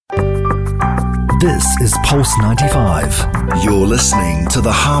This is Pulse 95. You're listening to the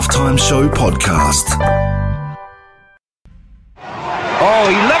Halftime Show podcast. Oh,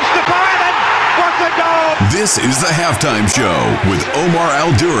 he loves the fire and what a goal! This is the Halftime Show with Omar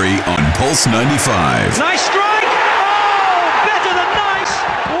Al-Duri on Pulse 95. Nice strike! Oh, better than nice!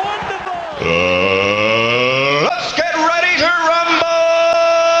 Wonderful! Let's get ready to rumble!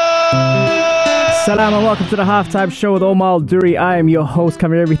 Salam and welcome to the Halftime Show with Omar Al-Duri. I am your host,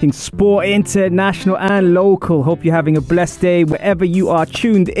 covering everything sport, international and local. Hope you're having a blessed day wherever you are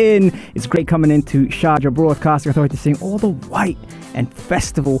tuned in. It's great coming into Sharjah Broadcasting Authority, seeing all the white and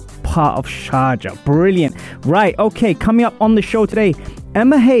festival part of Sharjah. Brilliant. Right, okay, coming up on the show today,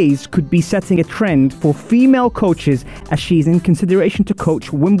 Emma Hayes could be setting a trend for female coaches as she's in consideration to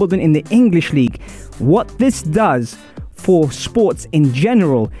coach Wimbledon in the English League. What this does for sports in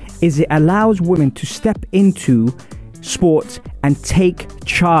general is it allows women to step into sports and take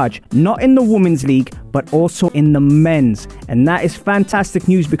charge, not in the women's league, but also in the men's. And that is fantastic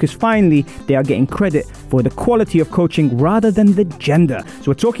news because finally they are getting credit for the quality of coaching rather than the gender. So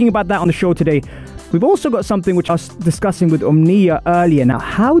we're talking about that on the show today. We've also got something which I was discussing with Omnia earlier. Now,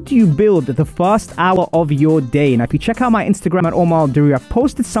 how do you build the first hour of your day? Now, if you check out my Instagram at Omar Al-Duri, I've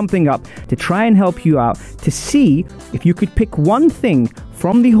posted something up to try and help you out to see if you could pick one thing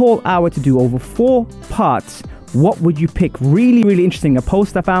from the whole hour to do over 4 parts. What would you pick? Really, really interesting. A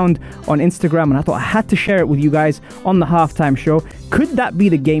post I found on Instagram and I thought I had to share it with you guys on the Halftime Show. Could that be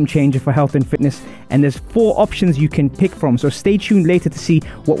the game changer for health and fitness? And there's 4 options you can pick from. So stay tuned later to see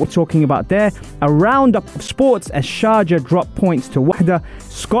what we're talking about there. A roundup of sports as Sharjah drop points to Wahda.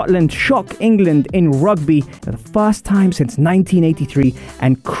 Scotland shock England in rugby for the first time since 1983.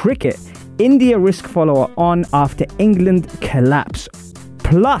 And cricket, India risk follower on after England collapse.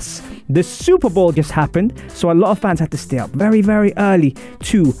 Plus, the Super Bowl just happened, so a lot of fans had to stay up very, very early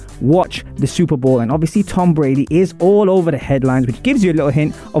to watch the Super Bowl. And obviously, Tom Brady is all over the headlines, which gives you a little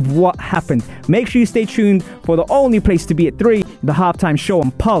hint of what happened. Make sure you stay tuned for the only place to be at 3, the Halftime Show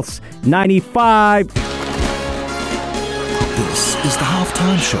on Pulse 95. This is the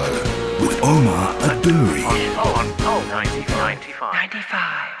Halftime Show with Omar Al-Duri. On Pulse 95.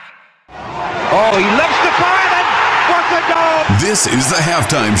 Oh, he loves the fire and what a goal! This is the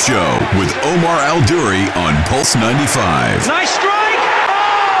Halftime Show with Omar Al-Duri on Pulse 95. Nice strike!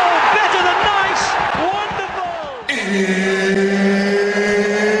 Oh, better than nice! Wonderful!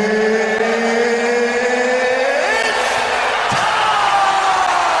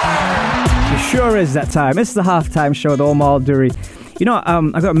 It sure is that time. It's the Halftime Show with Omar Al-Duri. You know,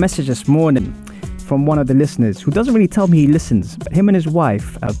 I got a message this morning from one of the listeners who doesn't really tell me he listens, but him and his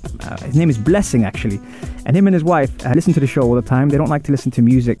wife, his name is Blessing actually, and him and his wife listen to the show all the time. They don't like to listen to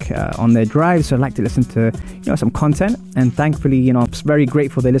music on their drives, so they like to listen to, some content. And thankfully, I'm very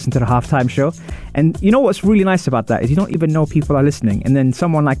grateful they listen to the Halftime Show. And you know what's really nice about that is you don't even know people are listening. And then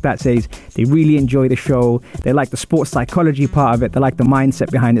someone like that says they really enjoy the show. They like the sports psychology part of it. They like the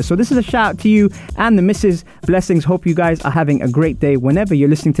mindset behind it. So this is a shout out to you and the Mrs. Blessings. Hope you guys are having a great day whenever you're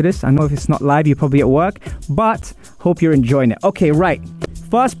listening to this. I know if it's not live, you're probably at work, but hope you're enjoying it. Okay, right.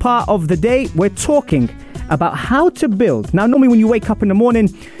 First part of the day, we're talking about how to build. Now, normally when you wake up in the morning,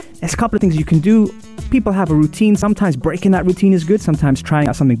 there's a couple of things you can do. People have a routine. Sometimes breaking that routine is good. Sometimes trying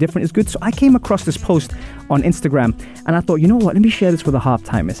out something different is good. So I came across this post on Instagram and I thought, you know what? Let me share this with the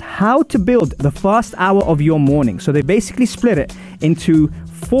halftimers. How to build the first hour of your morning. So they basically split it into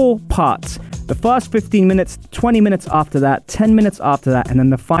 4 parts. The first 15 minutes, 20 minutes after that, 10 minutes after that, and then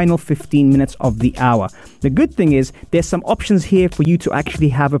the final 15 minutes of the hour. The good thing is there's some options here for you to actually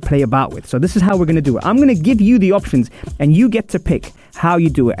have a play about with. So this is how we're going to do it. I'm going to give you the options and you get to pick how you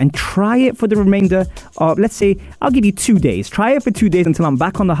do it and try it for the remainder of, let's say, I'll give you 2 days. Try it for 2 days until I'm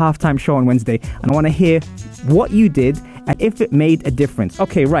back on the Halftime Show on Wednesday. And I want to hear what you did and if it made a difference.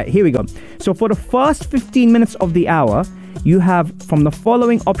 Okay, right, here we go. So for the first 15 minutes of the hour, you have from the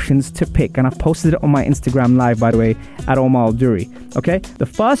following options to pick, and I've posted it on my Instagram live, by the way, at Omar Al-Duri. Okay, the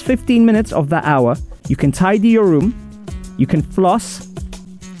first 15 minutes of that hour, you can tidy your room, you can floss,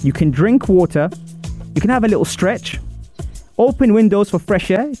 you can drink water, you can have a little stretch, open windows for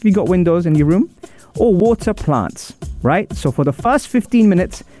fresh air if you got windows in your room, or water plants. Right? So for the first 15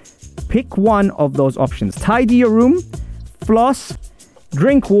 minutes, pick one of those options. Tidy your room, floss,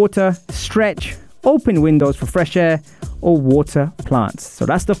 drink water, stretch, open windows for fresh air, or water plants. So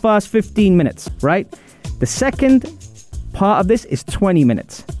that's the first 15 minutes, right? The second part of this is 20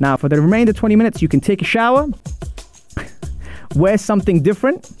 minutes. Now, for the remainder 20 minutes, you can take a shower, wear something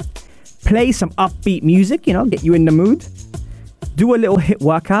different, play some upbeat music, get you in the mood, do a little HIIT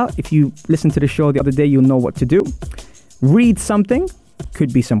workout. If you listened to the show the other day, you'll know what to do. Read something,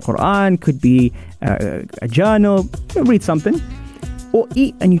 Could be some Quran, could be a journal, read something. Or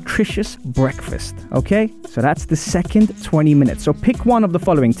eat a nutritious breakfast, okay? So that's the second 20 minutes. So pick one of the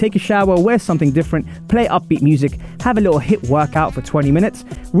following. Take a shower, wear something different, play upbeat music, have a little HIIT workout for 20 minutes,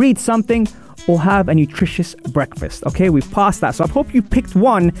 read something, or have a nutritious breakfast, okay? We've passed that. So I hope you picked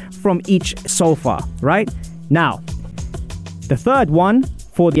one from each so far, right? Now, the third one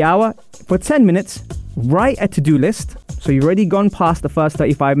for the hour, for 10 minutes, write a to-do list. So you've already gone past the first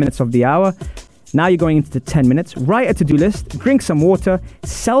 35 minutes of the hour. Now you're going into the 10 minutes. Write a to-do list, drink some water,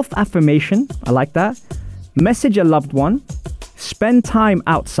 self-affirmation, I like that, message a loved one, spend time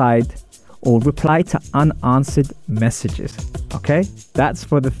outside, or reply to unanswered messages, okay? That's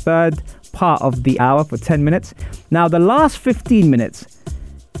for the third part of the hour for 10 minutes. Now the last 15 minutes,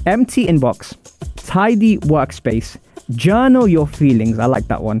 empty inbox, tidy workspace, journal your feelings, I like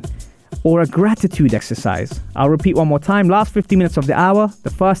that one, or a gratitude exercise. I'll repeat one more time. Last 15 minutes of the hour, the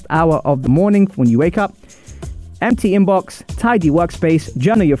first hour of the morning when you wake up. Empty inbox, tidy workspace,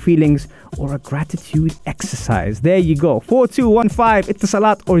 journal your feelings, or a gratitude exercise. There you go. 4215,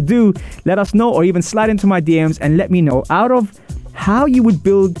 Ittisalat or do. Let us know, or even slide into my DMs and let me know out of how you would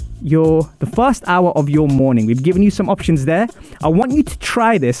build the first hour of your morning. We've given you some options there. I want you to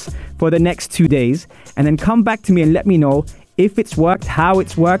try this for the next 2 days and then come back to me and let me know if it's worked, how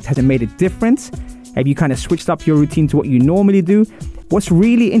it's worked, has it made a difference? Have you kind of switched up your routine to what you normally do? What's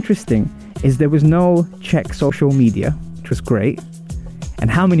really interesting is there was no check social media, which was great.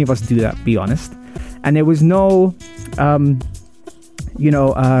 And how many of us do that, be honest? And there was no, there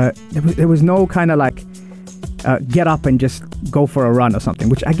was no kind of like get up and just go for a run or something,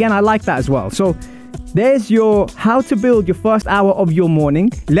 which again, I like that as well. So there's your how to build your first hour of your morning.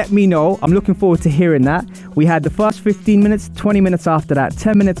 Let me know. I'm looking forward to hearing that. We had the first 15 minutes, 20 minutes after that,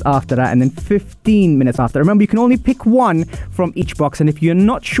 10 minutes after that, and then 15 minutes after. Remember, you can only pick one from each box. And if you're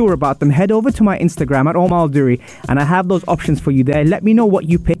not sure about them, head over to my Instagram at Omar Al-Duri, and I have those options for you there. Let me know what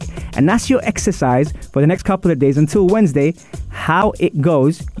you pick. And that's your exercise for the next couple of days until Wednesday. How it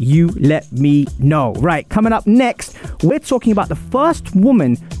goes, you let me know. Right, coming up next, we're talking about the first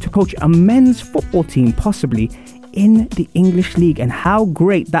woman to coach a men's football team, possibly in the English League, and how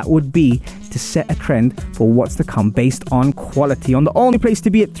great that would be to set a trend for what's to come based on quality. On the only place to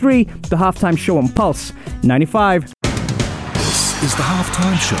be at 3, the Halftime Show on Pulse 95. This is the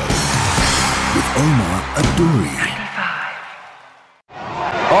Halftime Show with Omar Al-Duri.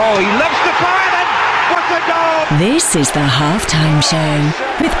 Oh, he loves the fire then. What a goal! This is the Halftime Show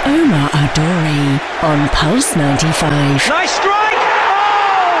with Omar Al-Duri on Pulse 95. Nice strike!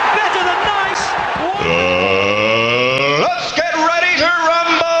 Oh, better than nice! Let's get ready to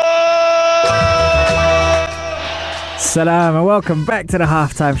rumble! Salam and welcome back to the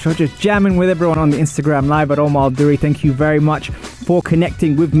Halftime Show. Just jamming with everyone on the Instagram Live at Omar Al-Duri. Thank you very much for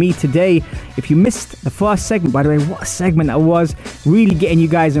connecting with me today. If you missed the first segment, by the way, what a segment that was. Really getting you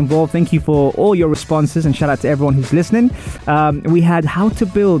guys involved. Thank you for all your responses and shout out to everyone who's listening. We had how to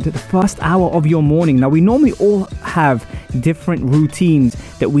build the first hour of your morning. Now, we normally all have different routines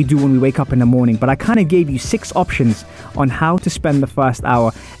that we do when we wake up in the morning, but I kind of gave you 6 options on how to spend the first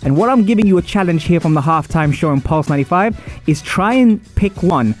hour. And what I'm giving you a challenge here from the Halftime Show on Pulse 95 is try and pick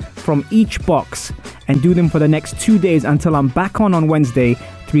one from each box and do them for the next 2 days until I'm back on Wednesday,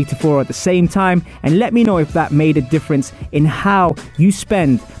 3 to 4 at the same time, and let me know if that made a difference in how you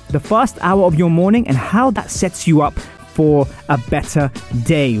spend the first hour of your morning and how that sets you up for a better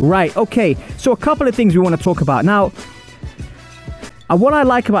day. Right, okay, so a couple of things we want to talk about. Now, what I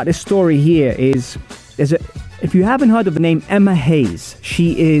like about this story here is if you haven't heard of the name Emma Hayes,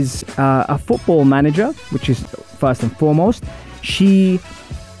 she is a football manager, which is first and foremost. She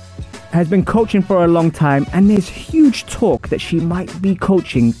has been coaching for a long time, and there's huge talk that she might be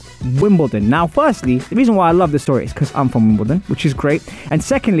coaching Wimbledon. Now, firstly, the reason why I love this story is because I'm from Wimbledon, which is great. And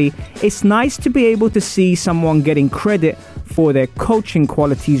secondly, it's nice to be able to see someone getting credit for their coaching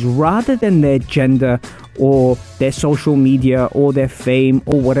qualities rather than their gender or their social media or their fame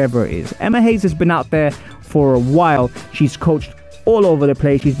or whatever it is. Emma Hayes has been out there for a while. She's coached all over the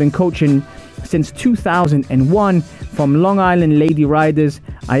place. She's been coaching since 2001 from Long Island Lady Riders,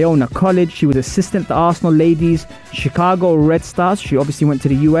 Iona College. She was assistant to Arsenal Ladies, Chicago Red Stars. She obviously went to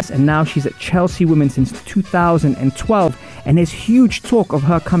the US, and now she's at Chelsea Women since 2012. And there's huge talk of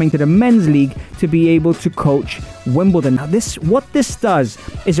her coming to the men's league to be able to coach Wimbledon. Now, what this does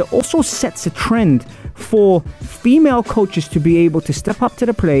is it also sets a trend for female coaches to be able to step up to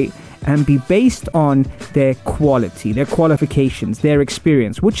the plate and be based on their quality, their qualifications, their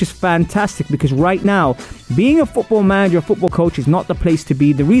experience, which is fantastic because right now, being a football manager, a football coach is not the place to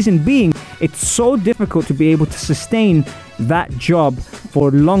be. The reason being it's so difficult to be able to sustain that job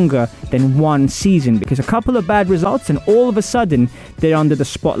for longer than one season, because a couple of bad results and all of a sudden they're under the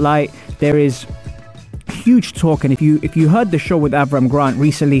spotlight. There is huge talk, and if you heard the show with Avram Grant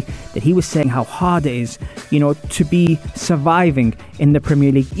recently, that he was saying how hard it is, to be surviving in the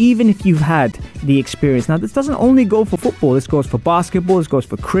Premier League, even if you've had the experience. Now, this doesn't only go for football. This goes for basketball, this goes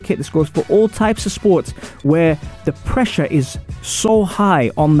for cricket, this goes for all types of sports where the pressure is so high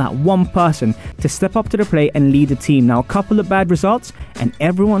on that one person to step up to the plate and lead the team. Now, a couple of bad results and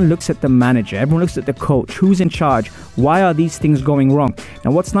everyone looks at the manager, everyone looks at the coach, who's in charge, why are these things going wrong? Now,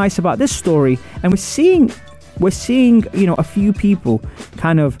 what's nice about this story, and we're seeing a few people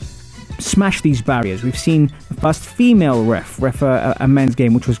kind of smash these barriers. We've seen the first female ref a men's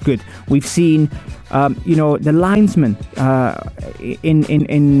game, which was good. We've seen the linesmen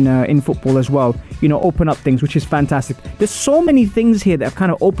in football as well, open up things, which is fantastic. There's so many things here that have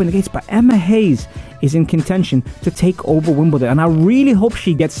kind of opened the gates, but Emma Hayes is in contention to take over Wimbledon, and I really hope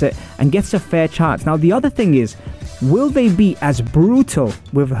she gets it and gets a fair chance. Now, the other thing is, will they be as brutal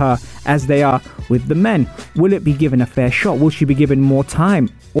with her as they are with the men? Will it be given a fair shot? Will she be given more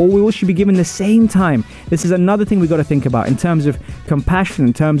time? Or will she be given the same time? This is another thing we've got to think about in terms of compassion,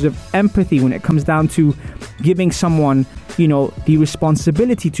 in terms of empathy, when it comes down to giving someone, the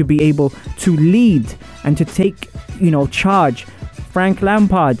responsibility to be able to lead and to take, charge. Frank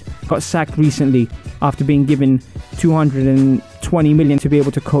Lampard got sacked recently after being given 220 million to be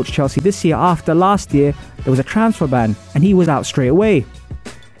able to coach Chelsea. This year, after last year, there was a transfer ban and he was out straight away.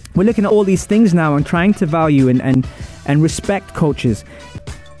 We're looking at all these things now and trying to value and respect coaches.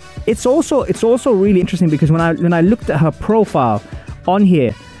 It's also really interesting because when I looked at her profile on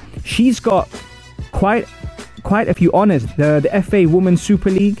here, she's got quite a few honours. The FA Women's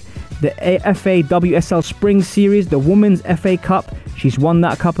Super League, the FA WSL Spring Series, the Women's FA Cup, she's won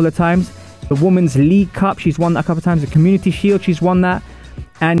that a couple of times. The Women's League Cup, she's won that a couple of times. The Community Shield, she's won that.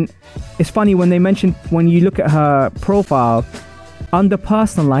 And it's funny when you look at her profile, under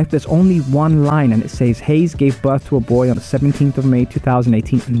personal life, there's only one line and it says, Hayes gave birth to a boy on the 17th of May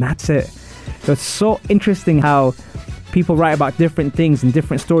 2018, and that's it. So it's so interesting how people write about different things and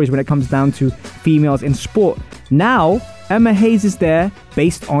different stories when it comes down to females in sport. Now, Emma Hayes is there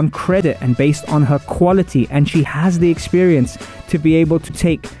based on credit and based on her quality, and she has the experience to be able to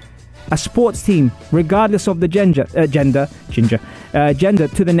take a sports team, regardless of the gender, to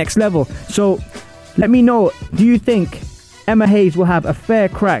the next level. So let me know, do you think Emma Hayes will have a fair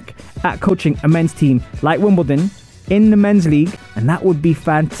crack at coaching a men's team like Wimbledon in the men's league? And that would be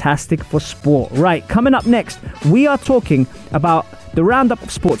fantastic for sport. Right, coming up next, we are talking about the roundup of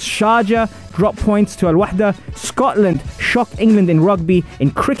sports. Sharjah drop points to Al Wahda. Scotland shock England in rugby.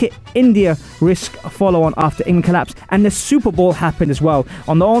 In cricket, India risk a follow-on after England collapse. And the Super Bowl happened as well.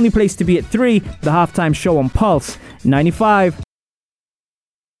 On the only place to be at 3, the halftime show on Pulse 95.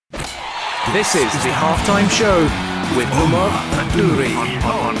 This is the halftime show with Omar Adouri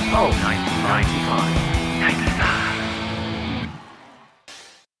on Pulse 95.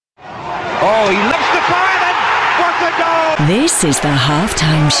 Oh, he lifts the fire, then what a goal! This is the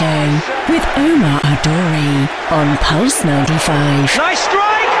halftime show with Omar Adouri on Pulse 95. Nice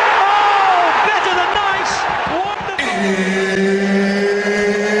strike! Oh, better than nice! Wonderful!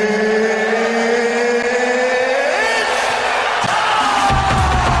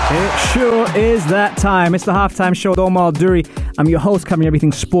 It sure is that time. It's the halftime show with Omar Adouri. I'm your host, covering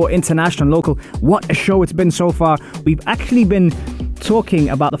everything sport, international, local. What a show it's been so far. We've actually been talking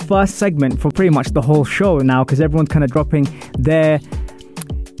about the first segment for pretty much the whole show now, because everyone's kind of dropping their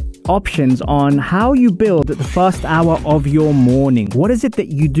options on how you build the first hour of your morning. What is it that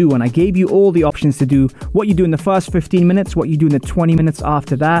you do? And I gave you all the options to do what you do in the first 15 minutes, what you do in the 20 minutes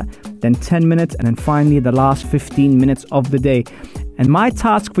after that, then 10 minutes, and then finally the last 15 minutes of the day. And my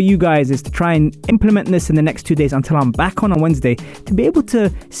task for you guys is to try and implement this in the next 2 days until I'm back on Wednesday, to be able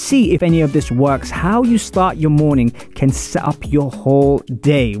to see if any of this works. How you start your morning can set up your whole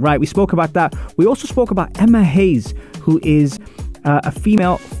day. Right, we spoke about that. We also spoke about Emma Hayes, who is a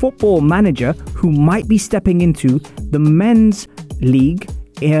female football manager who might be stepping into the men's league,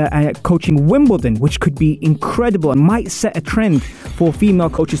 coaching Wimbledon, which could be incredible and might set a trend for female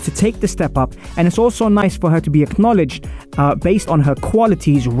coaches to take the step up. And it's also nice for her to be acknowledged based on her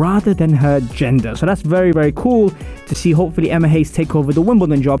qualities rather than her gender. So that's very, very cool to see. Hopefully Emma Hayes take over the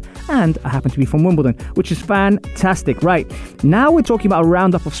Wimbledon job, and I happen to be from Wimbledon, which is fantastic. Right, now we're talking about a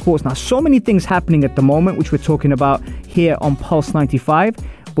roundup of sports. Now, so many things happening at the moment, which we're talking about here on Pulse 95.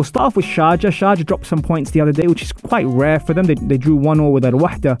 We'll start off with Sharjah. Sharjah dropped some points the other day, which is quite rare for them. They drew 1-1 with Al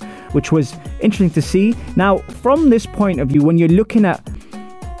Wahda, which was interesting to see. Now, from this point of view, when you're looking at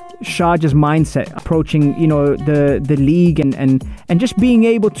Sharjah's mindset approaching, the league and just being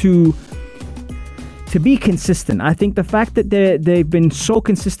able to be consistent. I think the fact that they've been so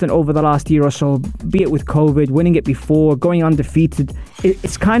consistent over the last year or so, be it with COVID, winning it before, going undefeated,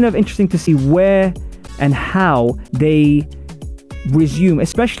 it's kind of interesting to see where and how they resume,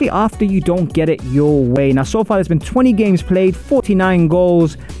 especially after you don't get it your way. Now, so far there's been 20 games played, 49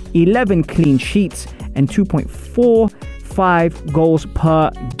 goals, 11 clean sheets, and 2.45 goals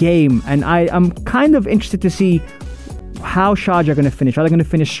per game. And I'm kind of interested to see how Sharjah are going to finish. Are they going to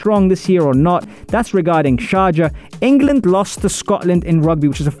finish strong this year or not? That's regarding Sharjah. England lost to Scotland in rugby,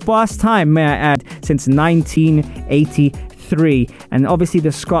 which is the first time, may I add, since 1983. And obviously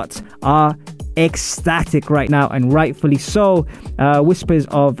the Scots are ecstatic right now, and rightfully so. Whispers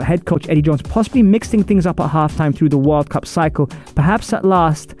of head coach Eddie Jones possibly mixing things up at halftime through the World Cup cycle. Perhaps at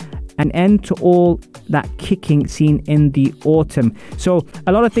last an end to all that kicking seen in the autumn. So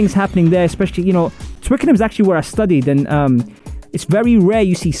a lot of things happening there, especially, Twickenham is actually where I studied, and it's very rare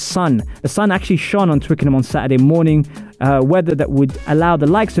you see sun. The sun actually shone on Twickenham on Saturday morning, weather that would allow the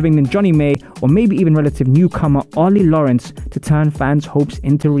likes of England Johnny May, or maybe even relative newcomer Ollie Lawrence, to turn fans' hopes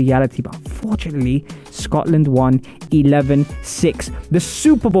into reality. But unfortunately, Scotland won 11-6. The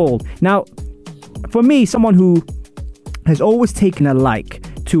Super Bowl. Now, for me, someone who has always taken a like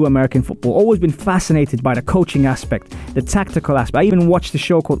to American football, always been fascinated by the coaching aspect, the tactical aspect. I even watched the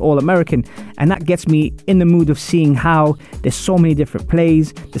show called All American, and that gets me in the mood of seeing how there's so many different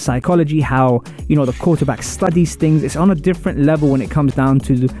plays, the psychology, how, the quarterback studies things. It's on a different level when it comes down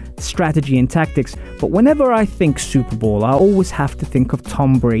to the strategy and tactics. But whenever I think Super Bowl, I always have to think of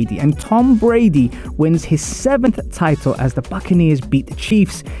Tom Brady. And Tom Brady wins his 7th title as the Buccaneers beat the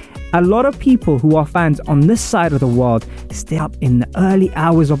Chiefs. A lot of people who are fans on this side of the world stay up in the early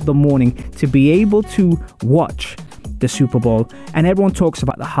hours of the morning to be able to watch the Super Bowl. And everyone talks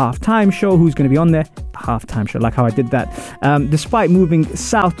about the halftime show, who's going to be on there. The halftime show, like how I did that. Despite moving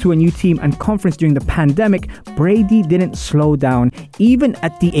south to a new team and conference during the pandemic, Brady didn't slow down, even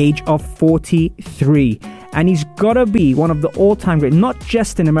at the age of 43. And he's got to be one of the all-time great, not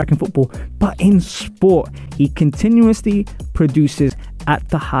just in American football, but in sport. He continuously produces at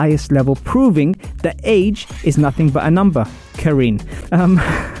the highest level, proving that age is nothing but a number. Kareen.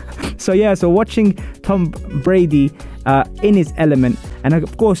 So watching Tom Brady in his element, and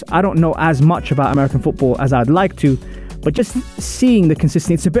of course, I don't know as much about American football as I'd like to, but just seeing the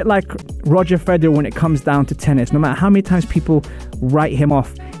consistency, it's a bit like Roger Federer when it comes down to tennis. No matter how many times people write him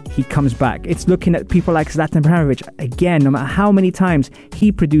off, he comes back. It's looking at people like Zlatan Ibrahimovic. Again, no matter how many times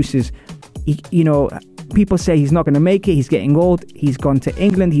he produces, people say he's not going to make it, he's getting old. He's gone to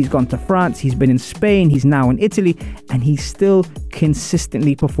England, he's gone to France, he's been in Spain, he's now in Italy, and he's still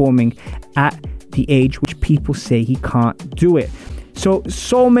consistently performing at the age which people say he can't do it.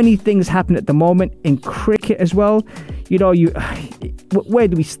 So many things happen at the moment in cricket as well. Where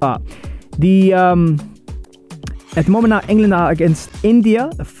do we start? At the moment now, England are against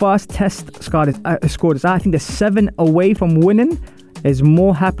India. The first test scored is I think they're 7 away from winning. There's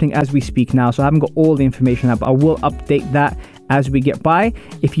more happening as we speak now, so I haven't got all the information out, but I will update that as we get by.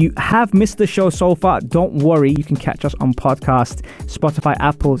 If you have missed the show so far, don't worry. You can catch us on podcast, Spotify,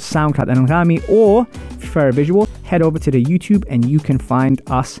 Apple, SoundCloud, and Anghami, or if you prefer a visual, head over to the YouTube and you can find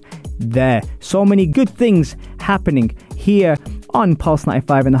us there. So many good things happening here on Pulse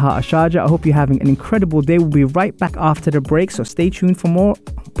 95 in the heart of Sharjah. I hope you're having an incredible day. We'll be right back after the break, so stay tuned for more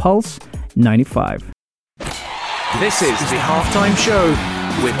Pulse 95. This is the halftime show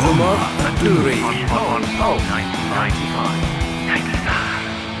with Omar Adouri on Pulse 95.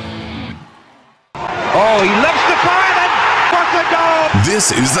 Oh, he loves the fire, then what a goal!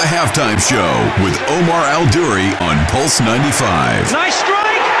 This is the halftime show with Omar Al-Duri on Pulse 95. Nice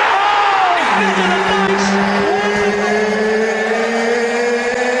strike! Oh, better than nice!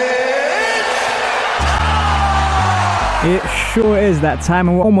 It sure is that time,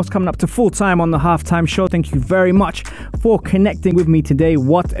 and we're almost coming up to full time on the halftime show. Thank you very much for connecting with me today.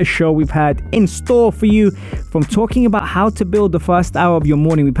 What a show we've had in store for you, from talking about how to build the first hour of your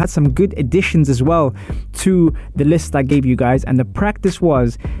morning. We've had some good additions as well to the list I gave you guys, and the practice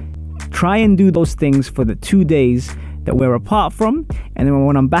was try and do those things for the 2 days that we're apart from, and then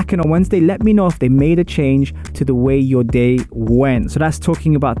when I'm back in on Wednesday, let me know if they made a change to the way your day went. So that's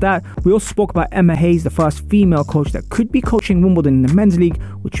talking about that. We also spoke about Emma Hayes, the first female coach that could be coaching Wimbledon in the men's league,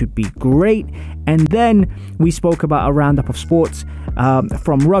 which would be great. And then we spoke about a roundup of sports,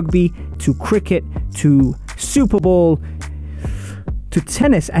 from rugby to cricket to Super Bowl to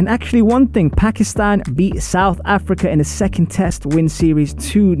tennis. And actually, one thing, Pakistan beat South Africa in a second test win series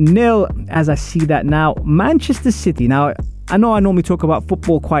 2-0. As I see that now, Manchester City. Now, I know I normally talk about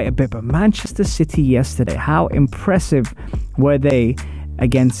football quite a bit, but Manchester City yesterday, how impressive were they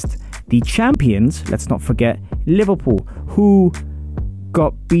against the champions, let's not forget, Liverpool, who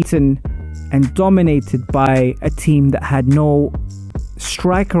got beaten and dominated by a team that had no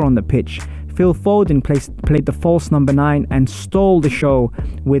striker on the pitch. Phil Foden played the false number 9 and stole the show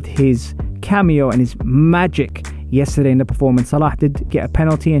with his cameo and his magic yesterday in the performance. Salah did get a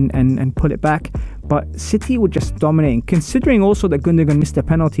penalty and pull it back, but City were just dominating. Considering also that Gundogan missed a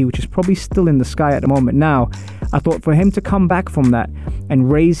penalty, which is probably still in the sky at the moment now, I thought for him to come back from that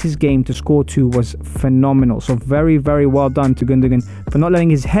and raise his game to score 2 was phenomenal. So very, very well done to Gundogan for not letting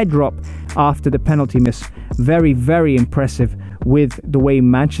his head drop after the penalty miss. Very, very impressive with the way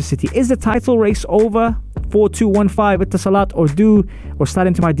Manchester City. Is the title race over? 4-2-1-5 at the Salat, or slide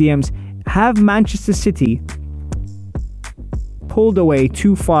into my DMs. Have Manchester City pulled away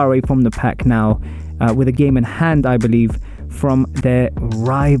too far away from the pack now, with a game in hand, I believe, from their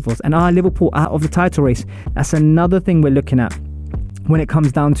rivals? And are Liverpool out of the title race? That's another thing we're looking at when it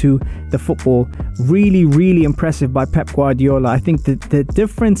comes down to the football. Really, really impressive by Pep Guardiola. I think the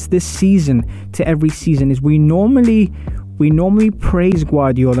difference this season to every season is we normally praise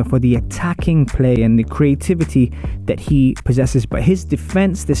Guardiola for the attacking play and the creativity that he possesses, but his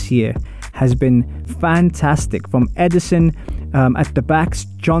defense this year has been fantastic. From Ederson at the backs,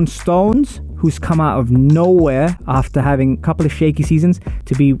 John Stones, who's come out of nowhere after having a couple of shaky seasons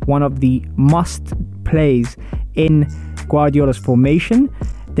to be one of the must plays in Guardiola's formation.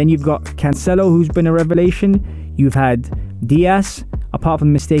 Then you've got Cancelo, who's been a revelation. You've had Diaz, apart from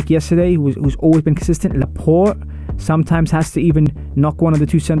the mistake yesterday, who's always been consistent. Laporte sometimes has to even knock one of the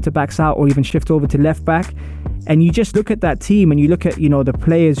 2 centre-backs out or even shift over to left-back. And you just look at that team and you look at, the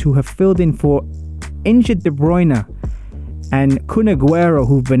players who have filled in for injured De Bruyne and Kun Aguero,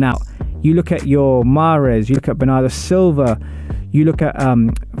 who've been out. You look at your Mahrez, you look at Bernardo Silva, you look at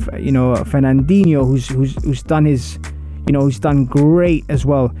Fernandinho, who's done his, who's done great as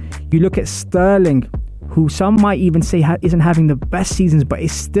well. You look at Sterling, who some might even say isn't having the best seasons, but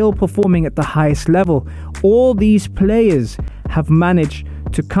is still performing at the highest level. All these players have managed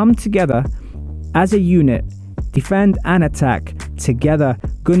to come together as a unit, defend and attack together.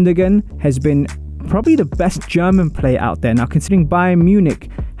 Gundogan has been probably the best German player out there. Now, considering Bayern Munich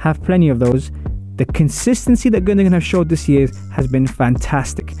have plenty of those, the consistency that Gundogan has showed this year has been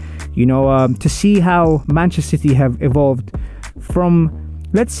fantastic. To see how Manchester City have evolved from,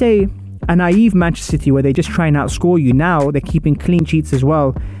 let's say, a naive Manchester City where they just try and outscore you. Now they're keeping clean sheets as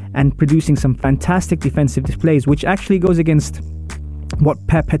well and producing some fantastic defensive displays, which actually goes against what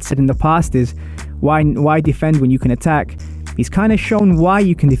Pep had said in the past, is why defend when you can attack. He's kind of shown why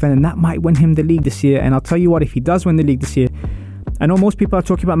you can defend, and that might win him the league this year. And I'll tell you what, if he does win the league this year, I know most people are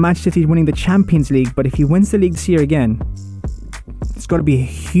talking about Manchester City winning the Champions League, but if he wins the league this year again, it's got to be a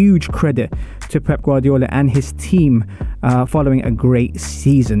huge credit to Pep Guardiola and his team following a great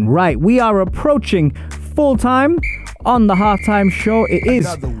season. Right, we are approaching full time on the halftime show. It is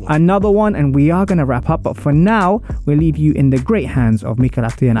another one, and we are going to wrap up. But for now, we'll leave you in the great hands of Mikael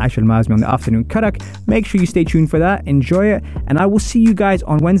Akhti and Aisha Al-Mazmi on the Afternoon Karak. Make sure you stay tuned for that. Enjoy it. And I will see you guys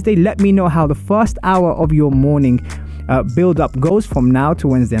on Wednesday. Let me know how the first hour of your morning build-up goes from now to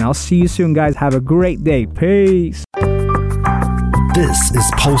Wednesday. And I'll see you soon, guys. Have a great day. Peace. This is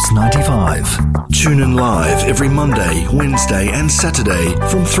Pulse 95. Tune in live every Monday, Wednesday and Saturday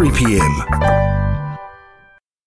from 3 p.m.